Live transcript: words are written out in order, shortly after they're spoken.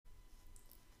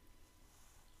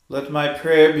Let my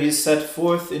prayer be set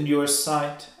forth in your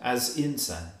sight as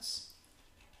incense,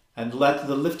 and let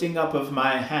the lifting up of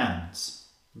my hands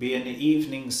be an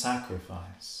evening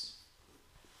sacrifice.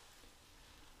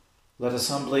 Let us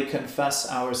humbly confess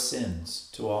our sins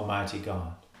to Almighty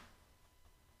God.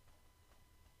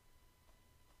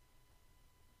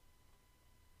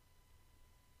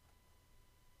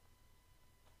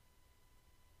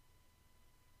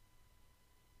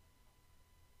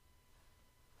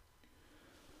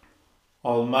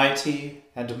 Almighty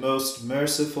and most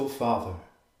merciful Father,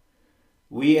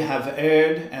 we have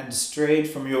erred and strayed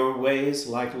from your ways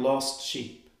like lost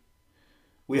sheep.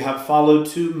 We have followed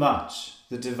too much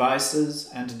the devices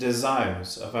and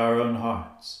desires of our own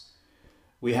hearts.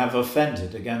 We have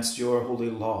offended against your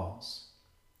holy laws.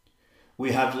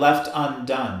 We have left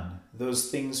undone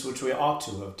those things which we ought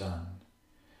to have done,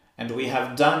 and we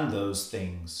have done those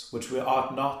things which we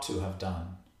ought not to have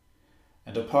done.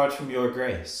 And apart from your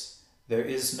grace, there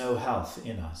is no health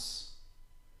in us.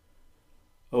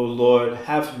 O Lord,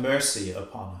 have mercy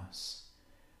upon us.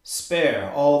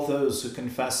 Spare all those who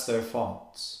confess their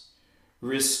faults.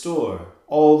 Restore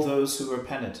all those who are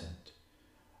penitent,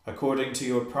 according to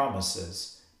your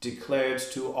promises declared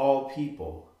to all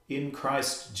people in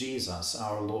Christ Jesus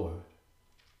our Lord.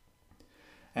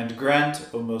 And grant,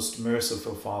 O most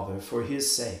merciful Father, for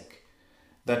his sake,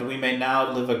 that we may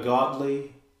now live a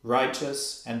godly,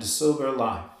 righteous, and sober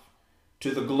life, to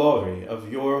the glory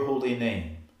of your holy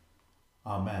name.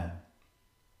 Amen.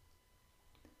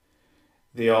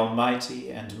 The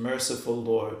Almighty and merciful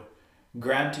Lord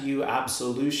grant you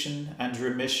absolution and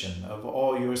remission of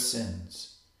all your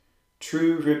sins,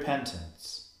 true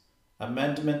repentance,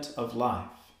 amendment of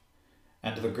life,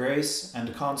 and the grace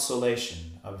and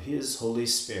consolation of his Holy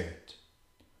Spirit.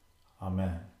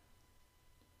 Amen.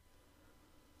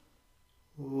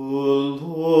 O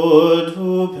Lord,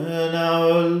 open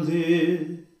our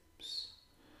lips,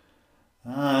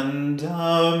 and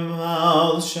our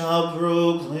mouth shall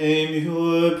proclaim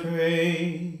your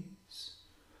praise.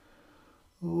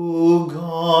 O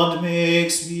God, make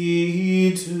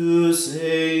speed to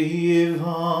save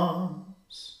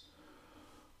us.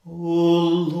 O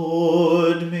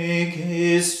Lord, make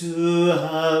haste to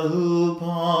help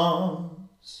us.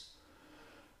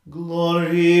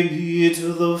 Glory be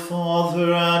to the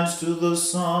Father, and to the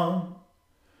Son,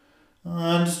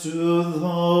 and to the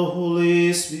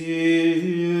Holy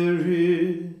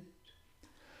Spirit,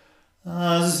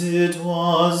 as it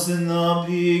was in the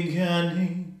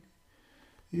beginning,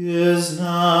 is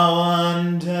now,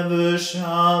 and ever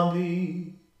shall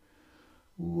be,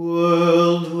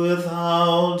 world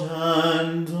without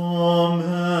end.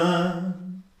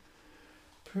 Amen.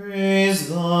 Praise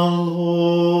the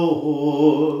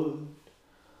Lord.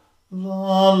 The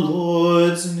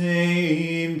Lord's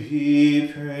name be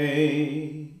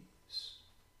praised.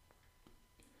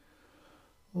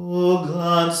 O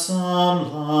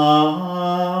gladsome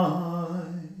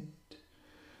light,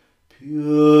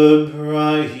 pure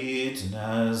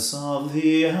brightness of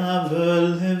the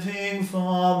ever-living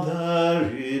Father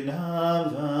in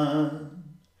heaven,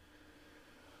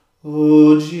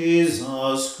 O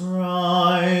Jesus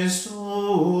Christ,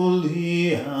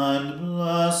 holy and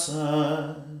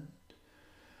blessed,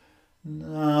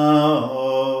 now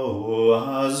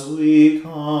as we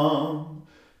come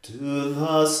to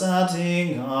the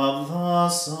setting of the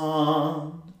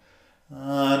sun,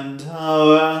 and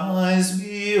our eyes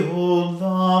behold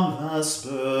the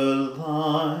vesper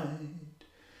light,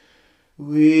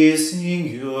 we sing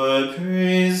your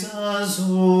praises,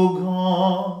 O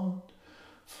God,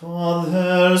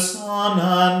 Father, Son,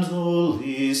 and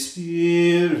Holy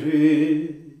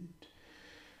Spirit.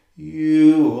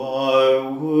 You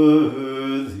are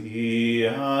worthy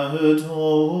at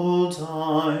all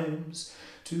times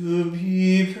to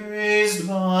be praised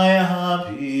by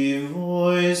happy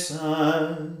voices.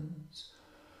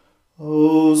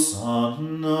 O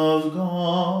Son of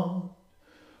God,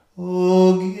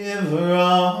 O Giver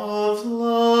of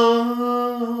life,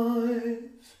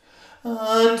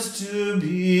 and to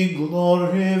be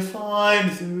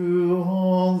glorified through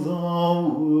all the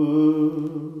world.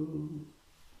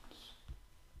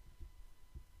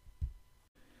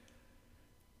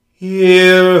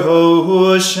 Hear,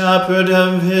 O Shepherd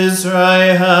of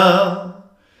Israel,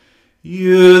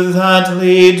 you that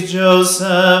lead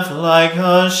Joseph like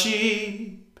a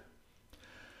sheep.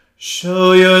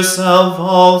 Show yourself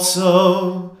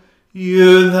also,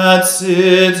 you that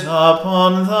sit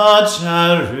upon the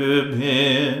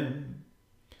cherubim.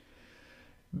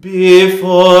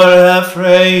 Before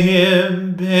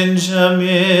Ephraim,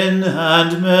 Benjamin,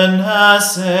 and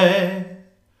Manasseh,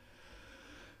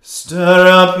 stir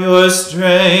up your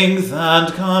strength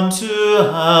and come to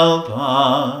help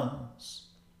us.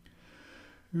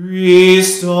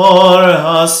 Restore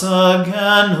us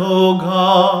again, O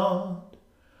God.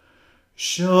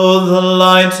 Show the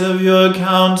light of your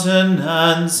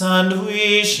countenance, and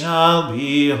we shall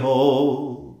be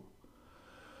whole.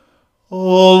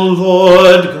 O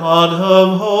Lord God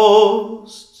of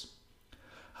hosts,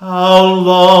 how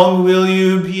long will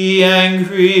you be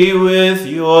angry with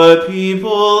your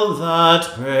people that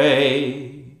pray?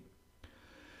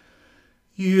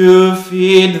 You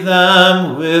feed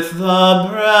them with the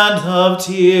bread of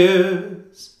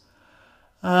tears,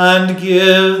 and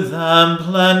give them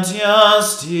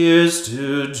plenteous tears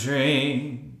to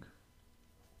drink.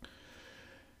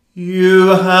 You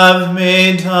have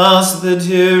made us the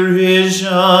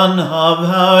derision of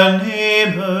our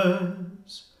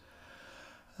neighbors,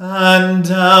 and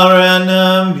our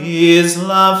enemies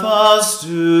laugh us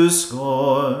to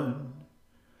scorn.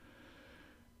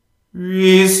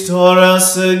 Restore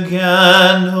us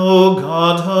again, O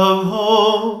God of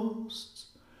hosts.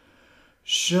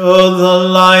 Show the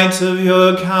light of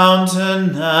your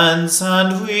countenance,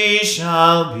 and we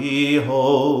shall be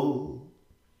whole.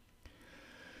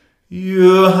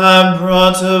 You have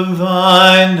brought a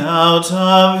vine out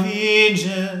of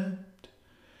Egypt.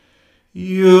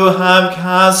 You have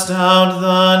cast out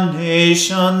the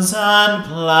nations and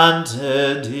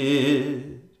planted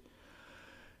it.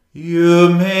 You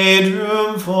made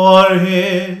room for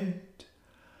it,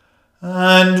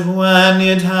 and when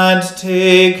it had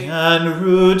taken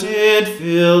root, it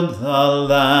filled the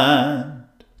land.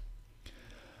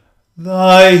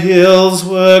 The hills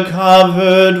were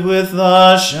covered with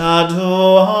the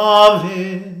shadow of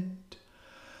it,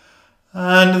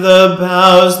 and the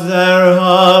boughs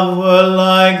thereof were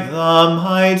like the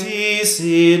mighty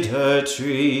cedar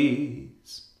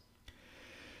trees.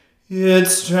 It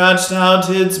stretched out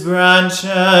its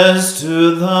branches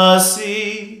to the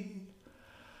sea,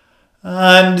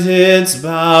 and its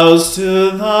boughs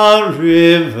to the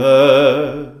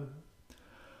river.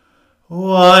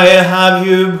 Why have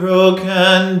you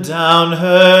broken down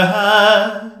her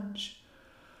hedge,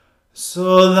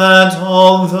 so that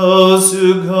all those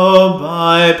who go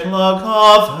by pluck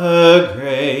off her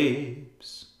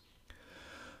grapes?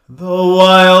 The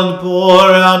wild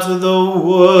boar out of the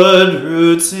wood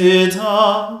roots it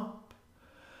up,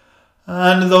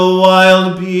 and the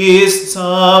wild beasts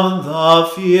of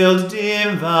the field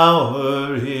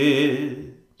devour it.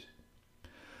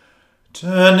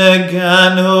 Turn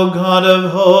again, O God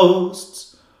of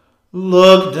hosts,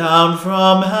 look down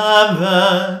from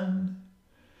heaven.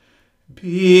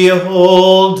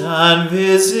 Behold and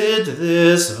visit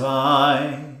this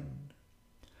vine,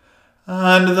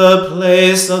 and the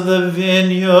place of the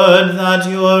vineyard that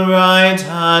your right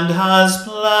hand has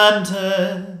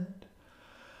planted,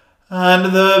 and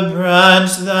the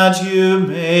branch that you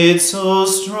made so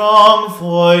strong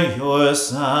for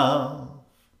yourself.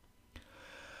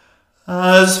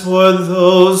 As for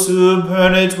those who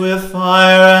burn it with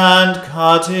fire and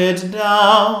cut it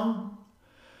down,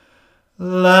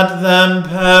 let them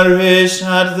perish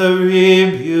at the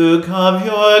rebuke of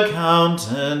your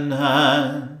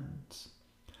countenance.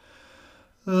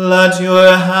 Let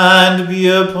your hand be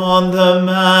upon the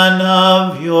man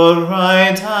of your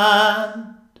right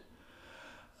hand,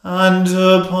 and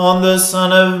upon the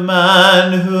Son of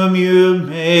Man whom you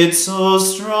made so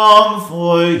strong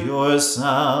for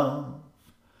yourself.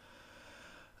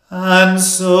 And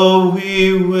so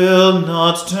we will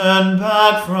not turn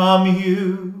back from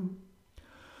you.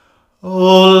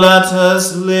 O let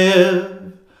us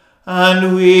live,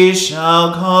 and we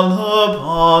shall call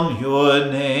upon your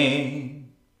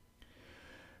name.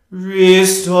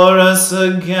 Restore us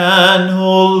again,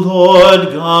 O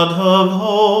Lord God of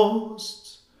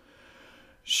hosts.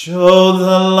 Show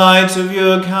the light of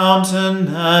your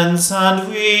countenance, and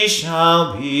we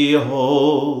shall be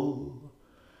whole.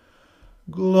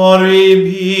 Glory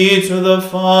be to the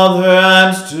Father,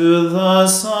 and to the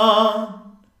Son,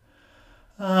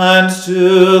 and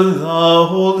to the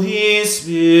Holy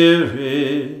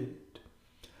Spirit,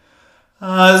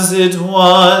 as it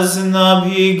was in the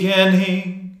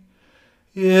beginning,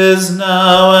 is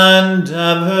now, and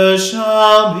ever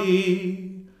shall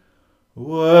be,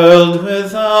 world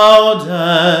without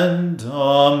end.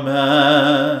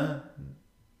 Amen.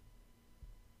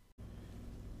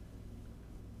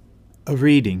 A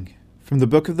reading from the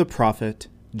book of the prophet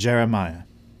Jeremiah.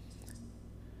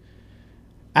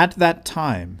 At that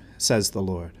time, says the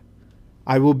Lord,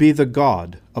 I will be the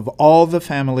God of all the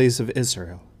families of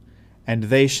Israel, and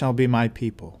they shall be my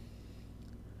people.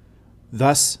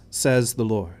 Thus says the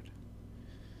Lord,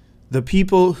 the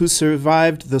people who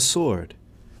survived the sword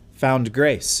found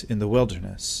grace in the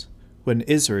wilderness, when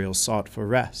Israel sought for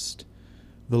rest.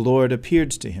 The Lord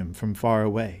appeared to him from far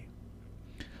away.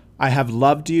 I have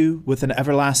loved you with an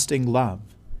everlasting love.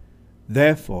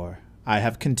 Therefore I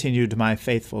have continued my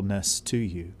faithfulness to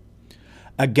you.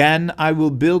 Again I will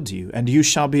build you, and you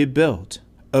shall be built,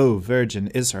 O Virgin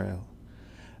Israel.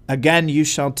 Again you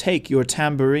shall take your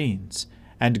tambourines,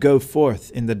 and go forth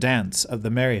in the dance of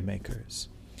the merrymakers.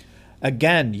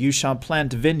 Again you shall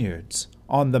plant vineyards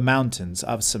on the mountains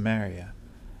of Samaria.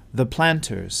 The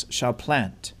planters shall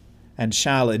plant, and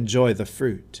shall enjoy the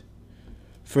fruit.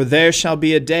 For there shall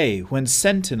be a day when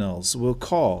sentinels will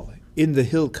call in the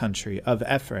hill country of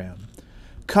Ephraim,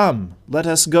 Come, let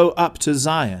us go up to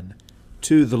Zion,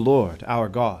 to the Lord our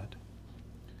God.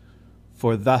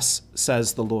 For thus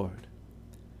says the Lord,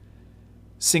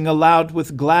 Sing aloud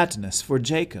with gladness for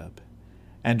Jacob,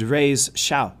 and raise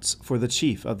shouts for the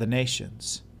chief of the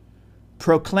nations.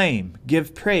 Proclaim,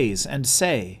 give praise, and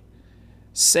say,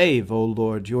 Save, O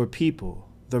Lord, your people,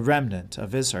 the remnant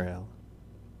of Israel.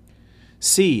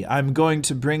 See, I am going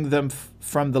to bring them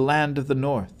from the land of the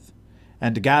north,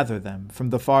 and gather them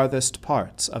from the farthest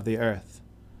parts of the earth.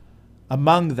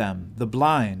 Among them the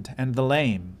blind and the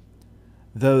lame,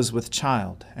 those with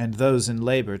child and those in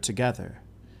labor together.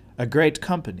 A great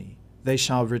company, they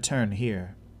shall return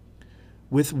here.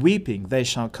 With weeping they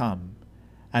shall come,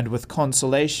 and with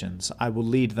consolations I will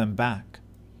lead them back.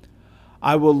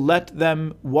 I will let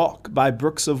them walk by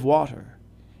brooks of water,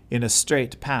 in a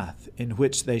straight path in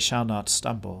which they shall not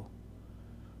stumble.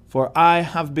 For I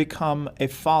have become a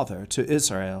father to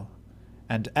Israel,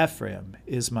 and Ephraim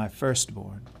is my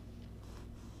firstborn.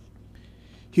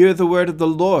 Hear the word of the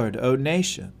Lord, O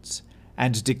nations,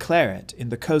 and declare it in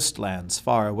the coastlands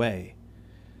far away.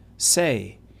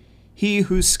 Say, He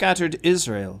who scattered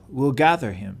Israel will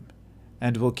gather him,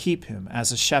 and will keep him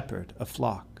as a shepherd a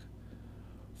flock.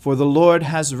 For the Lord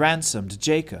has ransomed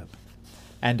Jacob,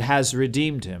 and has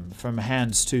redeemed him from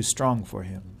hands too strong for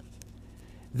him.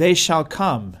 They shall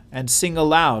come and sing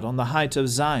aloud on the height of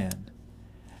Zion,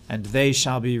 and they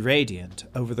shall be radiant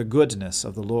over the goodness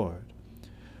of the Lord,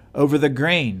 over the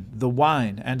grain, the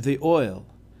wine, and the oil,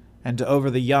 and over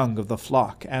the young of the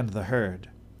flock and the herd.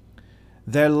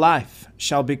 Their life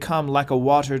shall become like a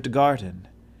watered garden,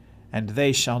 and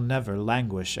they shall never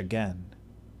languish again.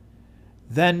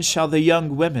 Then shall the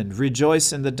young women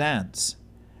rejoice in the dance,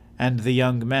 and the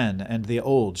young men and the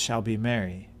old shall be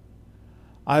merry.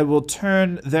 I will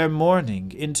turn their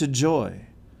mourning into joy.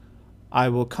 I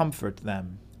will comfort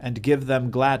them and give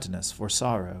them gladness for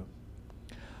sorrow.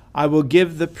 I will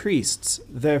give the priests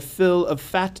their fill of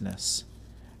fatness,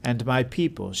 and my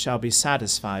people shall be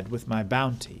satisfied with my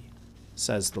bounty,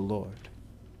 says the Lord.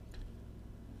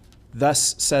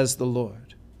 Thus says the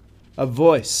Lord, A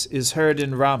voice is heard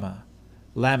in Ramah,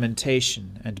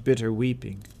 lamentation and bitter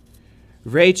weeping.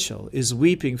 Rachel is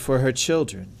weeping for her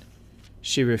children.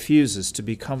 She refuses to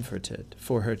be comforted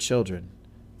for her children,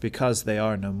 because they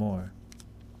are no more.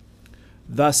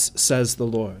 Thus says the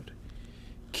Lord,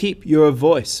 Keep your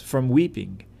voice from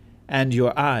weeping, and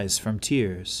your eyes from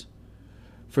tears.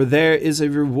 For there is a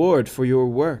reward for your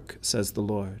work, says the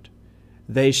Lord.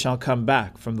 They shall come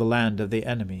back from the land of the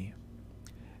enemy.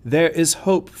 There is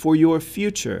hope for your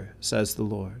future, says the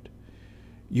Lord.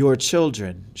 Your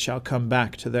children shall come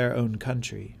back to their own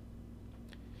country.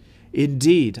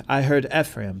 Indeed, I heard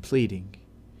Ephraim pleading.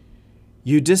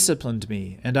 You disciplined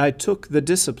me, and I took the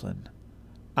discipline.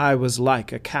 I was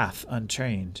like a calf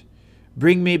untrained.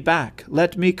 Bring me back,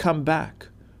 let me come back,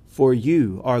 for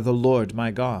you are the Lord my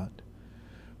God.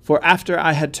 For after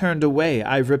I had turned away,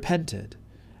 I repented,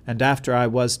 and after I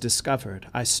was discovered,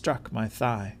 I struck my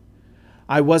thigh.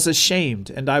 I was ashamed,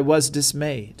 and I was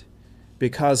dismayed,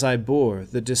 because I bore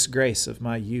the disgrace of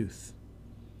my youth.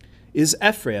 Is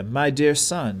Ephraim my dear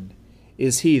son?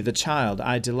 Is he the child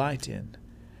I delight in?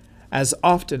 As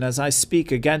often as I speak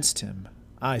against him,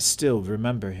 I still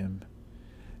remember him.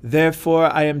 Therefore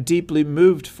I am deeply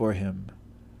moved for him.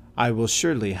 I will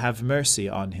surely have mercy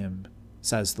on him,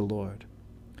 says the Lord.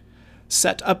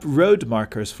 Set up road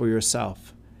markers for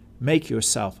yourself. Make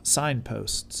yourself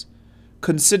signposts.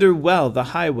 Consider well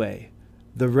the highway,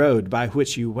 the road by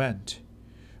which you went.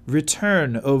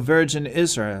 Return, O Virgin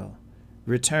Israel,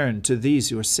 return to these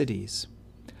your cities.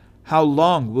 How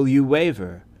long will you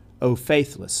waver, O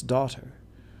faithless daughter?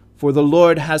 For the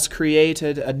Lord has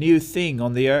created a new thing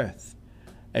on the earth.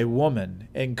 A woman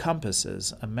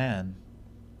encompasses a man.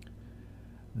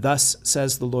 Thus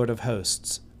says the Lord of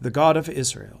hosts, the God of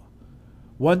Israel.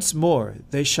 Once more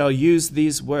they shall use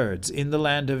these words in the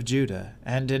land of Judah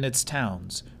and in its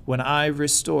towns, when I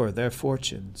restore their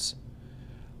fortunes.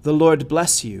 The Lord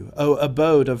bless you, O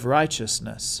abode of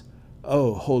righteousness,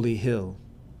 O holy hill.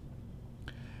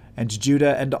 And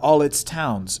Judah and all its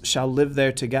towns shall live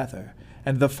there together,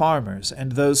 and the farmers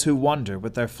and those who wander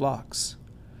with their flocks.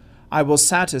 I will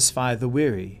satisfy the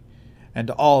weary, and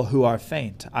all who are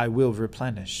faint I will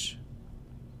replenish.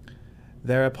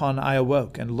 Thereupon I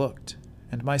awoke and looked,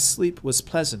 and my sleep was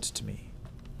pleasant to me.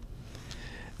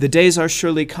 The days are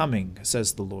surely coming,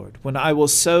 says the Lord, when I will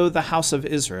sow the house of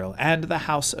Israel and the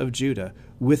house of Judah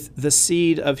with the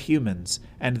seed of humans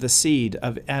and the seed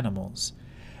of animals.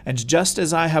 And just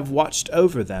as I have watched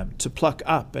over them to pluck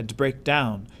up and break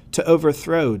down, to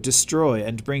overthrow, destroy,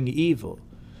 and bring evil,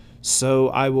 so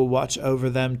I will watch over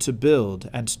them to build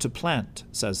and to plant,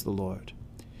 says the Lord.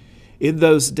 In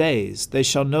those days they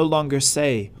shall no longer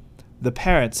say, the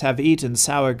parents have eaten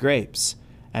sour grapes,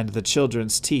 and the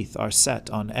children's teeth are set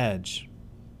on edge.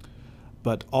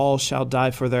 But all shall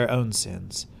die for their own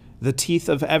sins. The teeth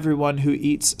of everyone who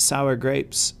eats sour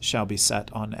grapes shall be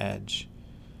set on edge.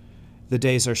 The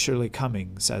days are surely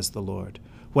coming, says the Lord,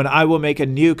 when I will make a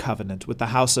new covenant with the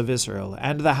house of Israel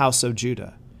and the house of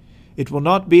Judah. It will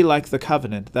not be like the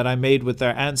covenant that I made with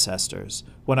their ancestors,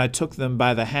 when I took them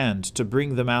by the hand to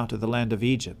bring them out of the land of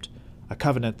Egypt, a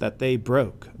covenant that they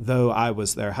broke, though I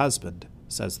was their husband,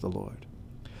 says the Lord.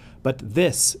 But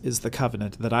this is the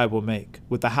covenant that I will make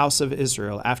with the house of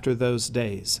Israel after those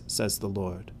days, says the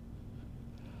Lord.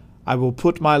 I will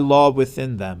put my law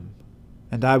within them,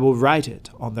 and I will write it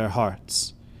on their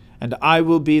hearts, and I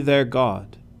will be their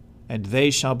God, and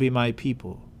they shall be my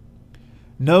people.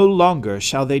 No longer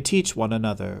shall they teach one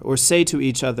another, or say to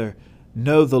each other,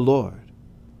 Know the Lord.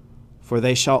 For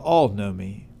they shall all know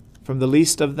me, from the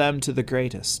least of them to the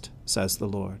greatest, says the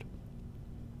Lord.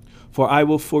 For I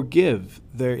will forgive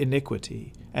their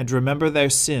iniquity, and remember their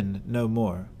sin no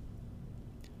more.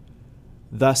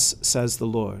 Thus says the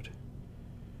Lord.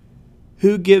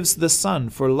 Who gives the sun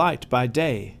for light by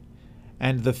day,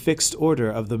 and the fixed order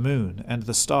of the moon and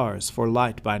the stars for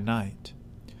light by night?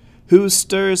 Who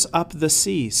stirs up the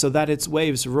sea so that its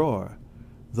waves roar?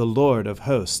 The Lord of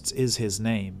hosts is his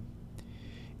name.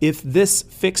 If this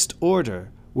fixed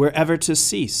order were ever to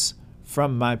cease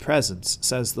from my presence,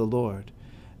 says the Lord,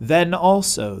 then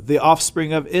also the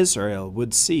offspring of Israel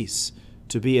would cease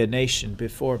to be a nation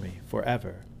before me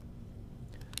forever.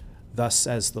 Thus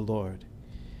says the Lord,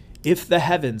 if the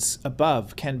heavens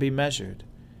above can be measured,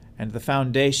 and the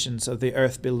foundations of the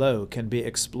earth below can be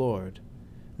explored,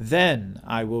 then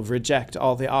I will reject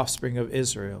all the offspring of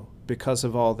Israel because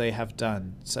of all they have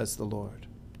done, says the Lord.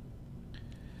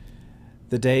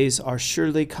 The days are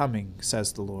surely coming,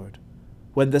 says the Lord,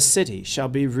 when the city shall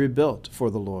be rebuilt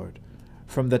for the Lord,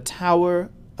 from the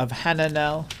tower of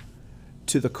Hananel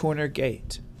to the corner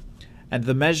gate, and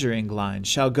the measuring line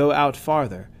shall go out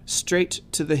farther, straight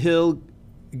to the hill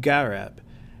Gareb,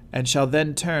 and shall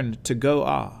then turn to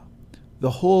Goah,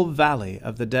 the whole valley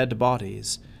of the dead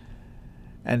bodies,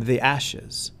 and the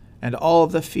ashes, and all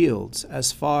the fields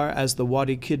as far as the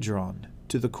Wadi Kidron,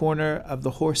 to the corner of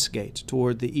the horse gate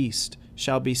toward the east,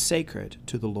 shall be sacred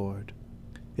to the Lord.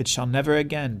 It shall never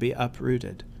again be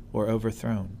uprooted or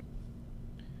overthrown.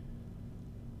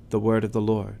 The word of the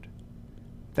Lord.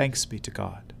 Thanks be to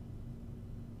God.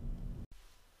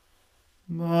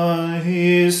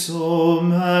 My soul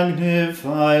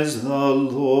magnifies the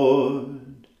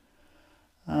Lord,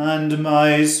 and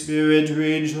my spirit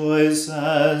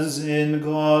rejoices in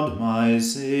God my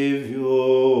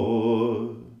Saviour.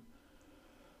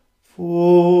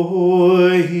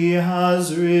 For he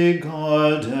has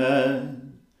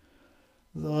regarded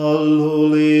the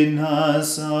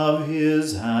lowliness of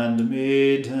his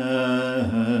handmaiden.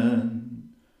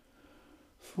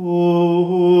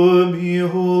 For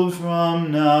behold,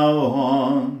 from now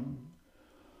on,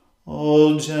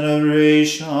 all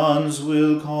generations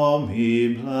will call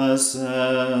me blessed.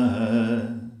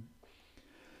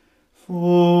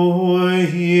 For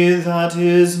he that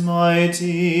is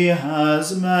mighty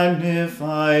has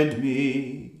magnified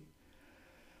me,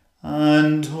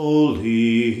 and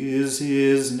holy is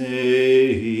his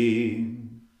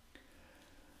name.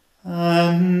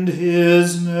 And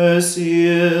his mercy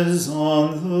is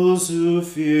on those who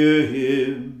fear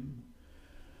him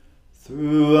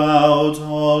throughout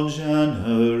all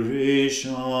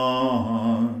generations.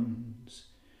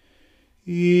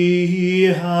 He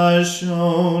has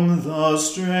shown the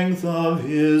strength of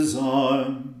his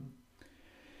arm.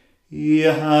 He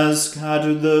has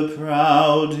scattered the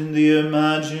proud in the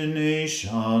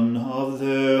imagination of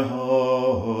their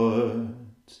heart.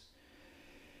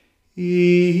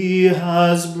 He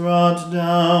has brought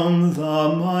down the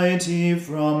mighty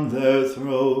from their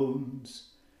thrones,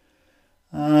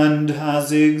 and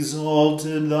has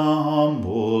exalted the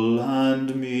humble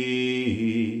and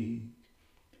meek.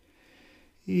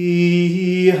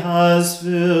 has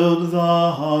filled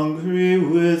the hungry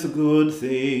with good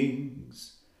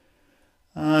things,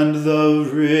 and the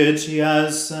rich he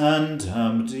has sent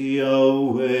empty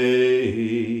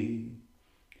away.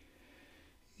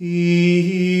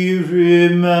 He,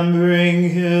 remembering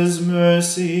his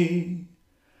mercy,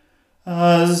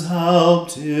 has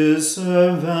helped his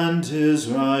servant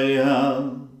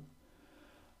Israel,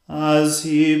 as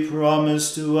he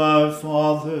promised to our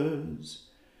fathers,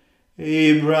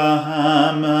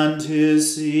 Abraham and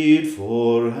his seed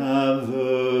forever.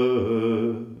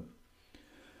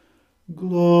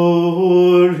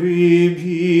 Glory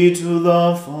be to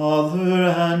the Father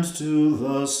and to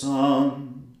the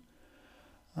Son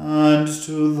and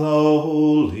to the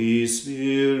Holy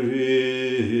Spirit,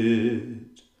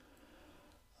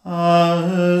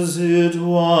 as it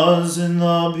was in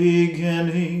the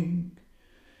beginning,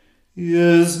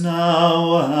 is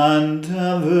now, and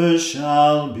ever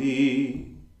shall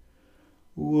be,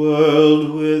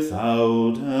 world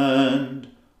without end.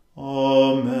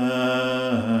 Amen.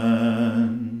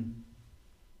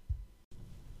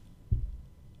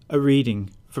 A reading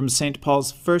from St.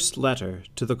 Paul's first letter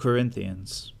to the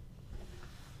Corinthians.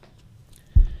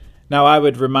 Now I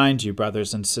would remind you,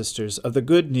 brothers and sisters, of the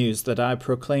good news that I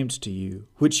proclaimed to you,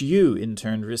 which you in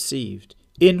turn received,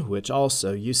 in which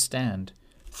also you stand,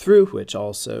 through which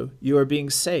also you are being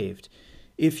saved,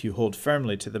 if you hold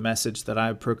firmly to the message that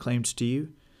I proclaimed to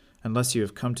you, unless you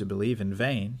have come to believe in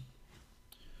vain.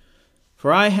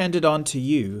 For I handed on to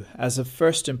you, as of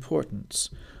first importance,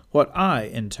 what I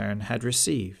in turn had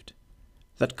received,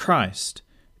 that Christ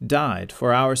died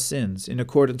for our sins in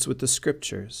accordance with the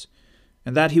Scriptures,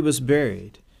 and that he was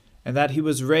buried, and that he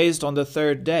was raised on the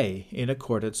third day in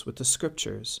accordance with the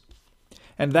Scriptures,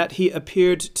 and that he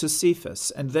appeared to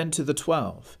Cephas, and then to the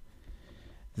 12.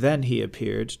 Then he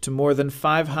appeared to more than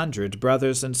 500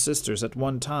 brothers and sisters at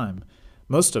one time,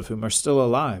 most of whom are still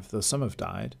alive, though some have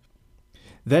died.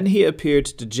 Then he appeared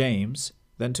to James,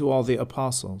 then to all the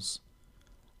apostles.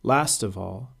 Last of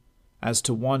all, as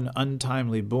to one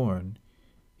untimely born,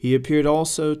 he appeared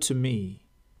also to me.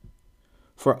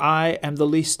 For I am the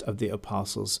least of the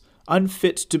apostles,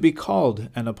 unfit to be called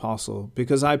an apostle,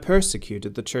 because I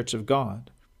persecuted the church of God.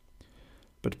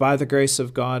 But by the grace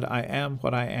of God I am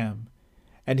what I am,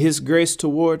 and his grace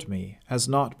toward me has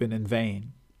not been in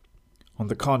vain. On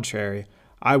the contrary,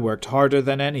 I worked harder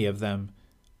than any of them,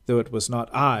 though it was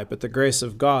not I, but the grace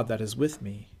of God that is with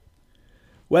me.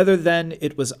 Whether then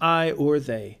it was I or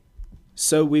they,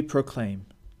 so we proclaim,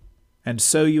 and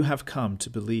so you have come to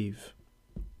believe.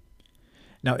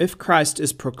 Now if Christ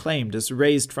is proclaimed as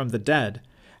raised from the dead,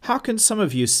 how can some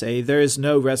of you say there is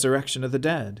no resurrection of the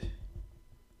dead?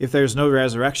 If there is no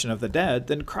resurrection of the dead,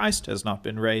 then Christ has not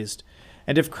been raised.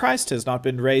 And if Christ has not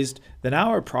been raised, then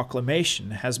our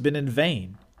proclamation has been in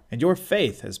vain, and your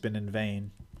faith has been in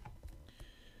vain.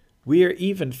 We are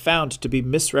even found to be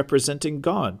misrepresenting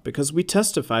God, because we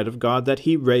testified of God that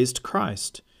he raised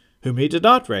Christ, whom he did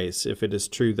not raise, if it is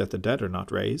true that the dead are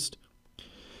not raised.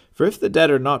 For if the dead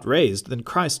are not raised, then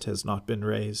Christ has not been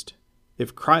raised.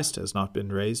 If Christ has not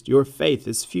been raised, your faith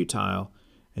is futile,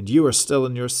 and you are still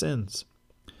in your sins.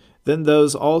 Then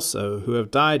those also who have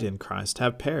died in Christ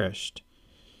have perished.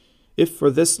 If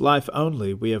for this life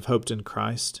only we have hoped in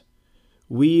Christ,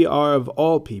 we are of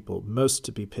all people most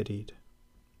to be pitied.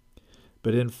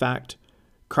 But in fact,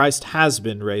 Christ has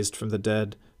been raised from the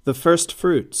dead, the first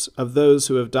fruits of those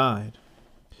who have died.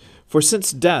 For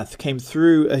since death came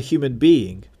through a human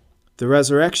being, the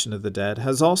resurrection of the dead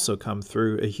has also come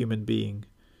through a human being.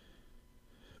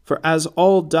 For as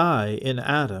all die in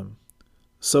Adam,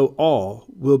 so all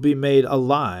will be made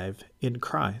alive in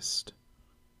Christ.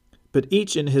 But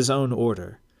each in his own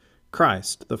order,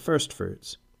 Christ the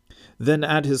firstfruits, then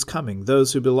at his coming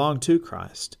those who belong to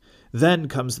Christ. Then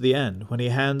comes the end, when he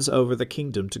hands over the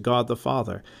kingdom to God the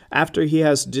Father, after he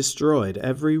has destroyed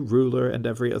every ruler and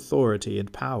every authority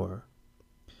and power.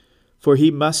 For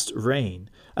he must reign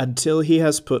until he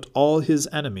has put all his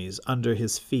enemies under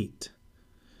his feet.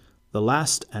 The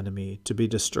last enemy to be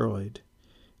destroyed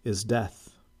is death.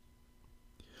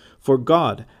 For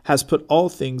God has put all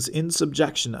things in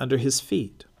subjection under his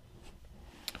feet.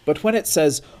 But when it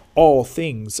says, all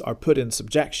things are put in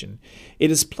subjection, it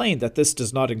is plain that this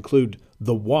does not include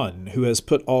the one who has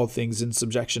put all things in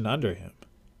subjection under him.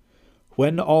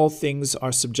 When all things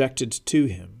are subjected to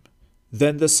him,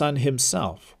 then the Son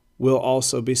himself will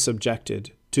also be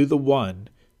subjected to the one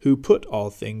who put all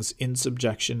things in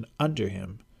subjection under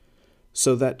him,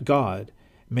 so that God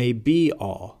may be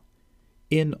all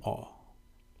in all.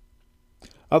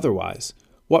 Otherwise,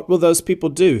 what will those people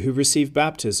do who receive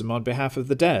baptism on behalf of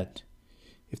the dead?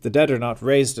 If the dead are not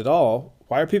raised at all,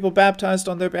 why are people baptized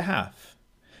on their behalf?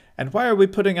 And why are we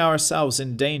putting ourselves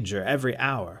in danger every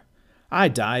hour? I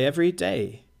die every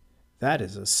day. That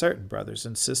is as certain, brothers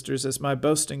and sisters, as my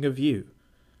boasting of you,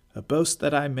 a boast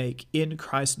that I make in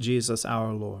Christ Jesus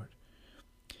our Lord.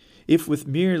 If with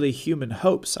merely human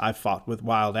hopes I fought with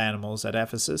wild animals at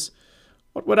Ephesus,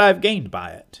 what would I have gained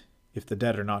by it, if the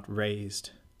dead are not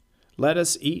raised? Let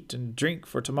us eat and drink,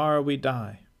 for tomorrow we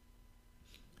die.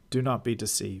 Do not be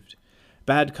deceived.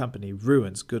 Bad company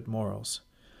ruins good morals.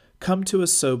 Come to a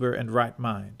sober and right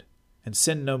mind, and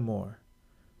sin no more,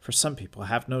 for some people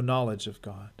have no knowledge of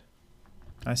God.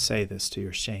 I say this to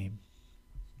your shame.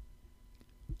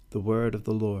 The word of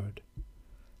the Lord.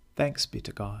 Thanks be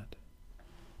to God.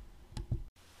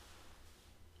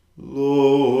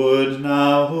 Lord,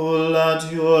 now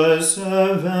let your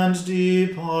servant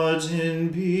depart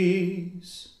in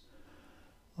peace,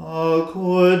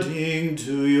 according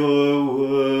to your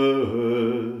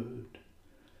word.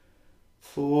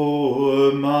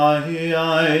 For my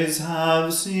eyes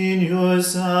have seen your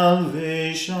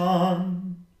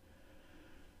salvation,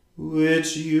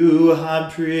 which you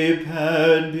have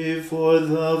prepared before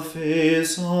the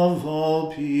face of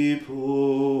all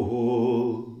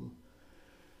people,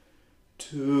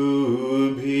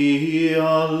 to be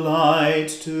a light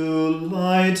to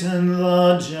lighten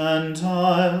the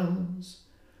Gentiles,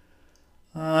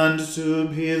 and to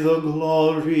be the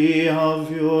glory of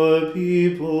your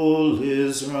people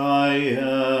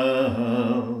Israel.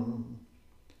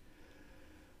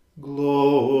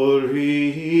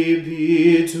 Glory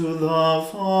be to the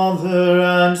Father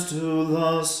and to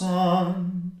the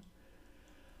Son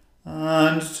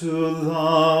and to the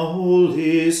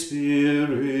Holy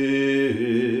Spirit,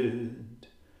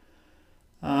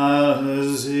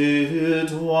 as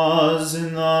it was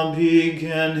in the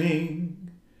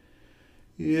beginning,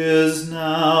 is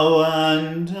now,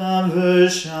 and ever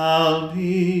shall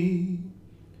be,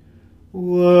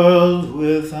 world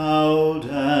without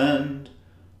end.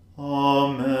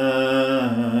 Amen.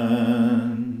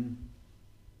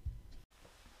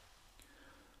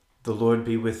 The Lord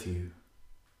be with you.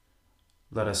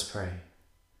 Let us pray.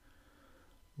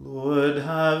 Lord,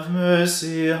 have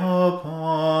mercy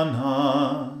upon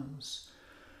us.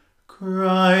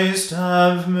 Christ,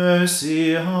 have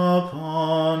mercy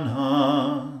upon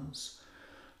us.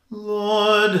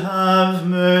 Lord, have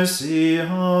mercy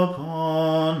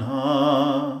upon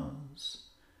us.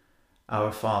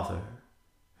 Our Father,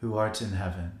 who art in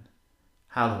heaven,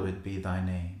 hallowed be thy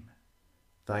name.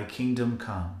 Thy kingdom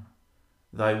come,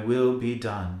 thy will be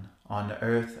done on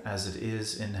earth as it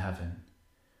is in heaven.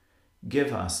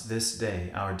 Give us this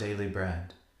day our daily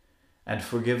bread, and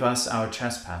forgive us our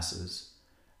trespasses,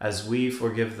 as we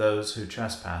forgive those who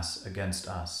trespass against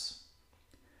us.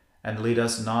 And lead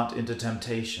us not into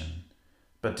temptation,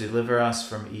 but deliver us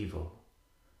from evil.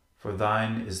 For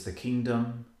thine is the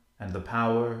kingdom, and the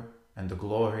power, and the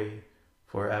glory,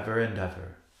 forever and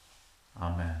ever.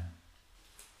 Amen.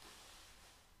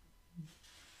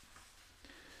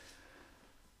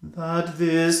 That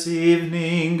this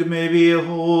evening may be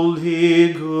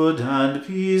wholly good and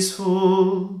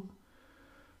peaceful,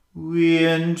 we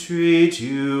entreat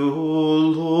you, O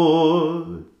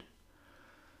Lord,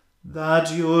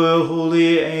 that your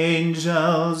holy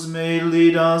angels may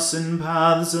lead us in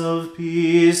paths of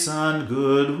peace and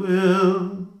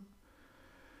goodwill.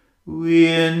 We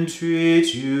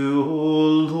entreat you, O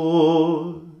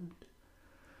Lord,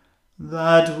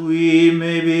 that we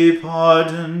may be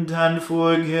pardoned and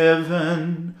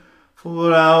forgiven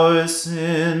for our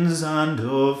sins and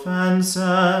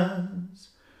offenses.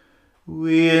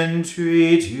 We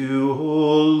entreat you,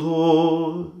 O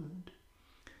Lord,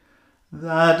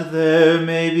 that there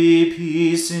may be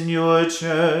peace in your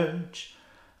church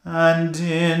and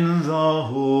in the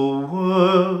whole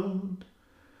world.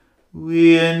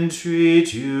 We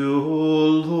entreat you, O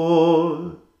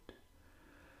Lord,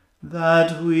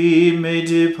 that we may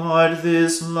depart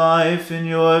this life in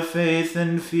your faith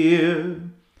and fear,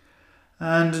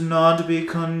 and not be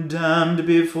condemned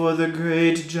before the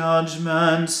great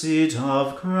judgment seat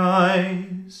of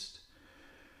Christ.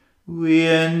 We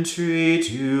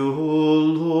entreat you, O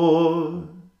Lord,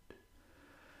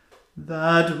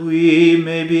 that we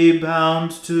may be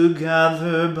bound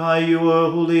together by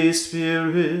your Holy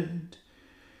Spirit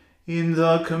in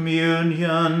the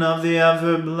communion of the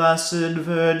ever-blessed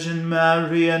Virgin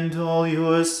Mary and all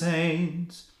your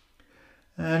saints,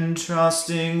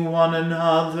 entrusting one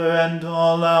another and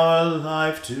all our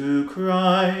life to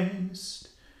Christ.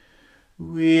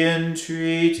 We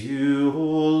entreat you,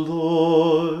 O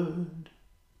Lord.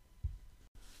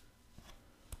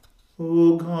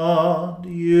 O God,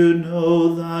 you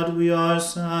know that we are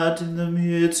set in the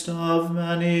midst of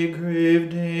many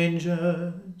grave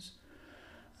dangers,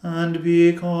 and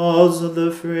because of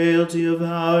the frailty of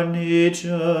our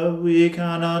nature, we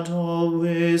cannot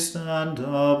always stand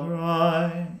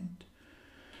upright.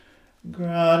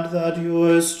 Grant that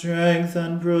your strength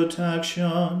and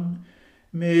protection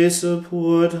may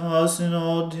support us in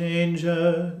all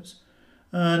dangers,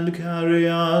 and carry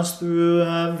us through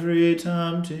every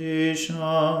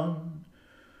temptation.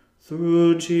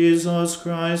 Through Jesus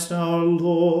Christ our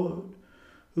Lord,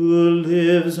 who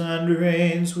lives and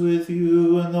reigns with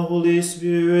you and the Holy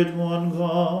Spirit, one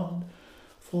God,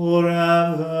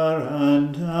 forever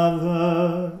and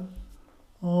ever.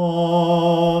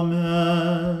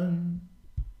 Amen.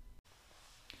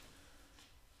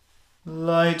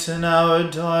 Lighten our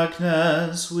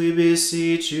darkness, we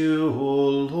beseech you, O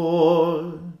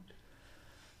Lord,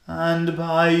 and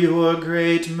by your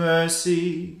great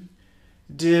mercy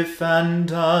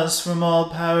defend us from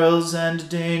all perils and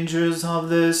dangers of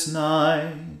this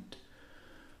night.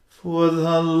 For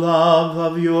the love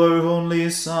of your only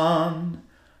Son,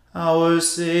 our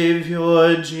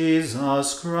Saviour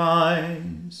Jesus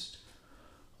Christ.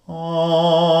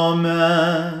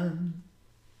 Amen.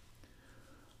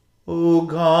 O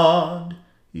God,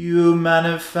 you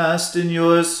manifest in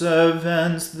your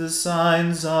servants the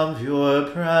signs of your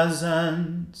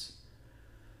presence.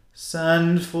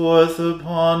 Send forth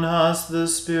upon us the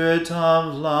Spirit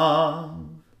of love,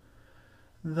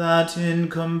 that in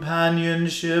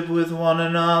companionship with one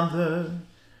another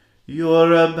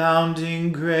your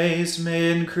abounding grace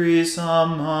may increase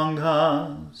among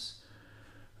us.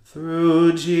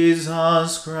 Through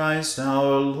Jesus Christ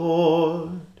our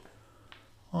Lord.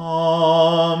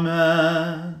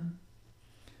 Amen.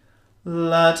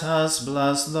 Let us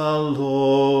bless the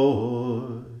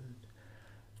Lord.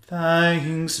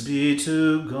 Thanks be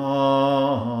to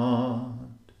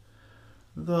God.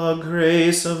 The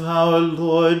grace of our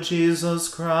Lord Jesus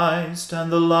Christ,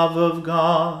 and the love of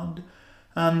God,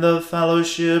 and the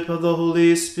fellowship of the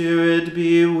Holy Spirit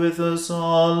be with us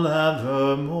all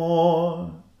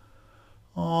evermore.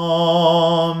 Amen.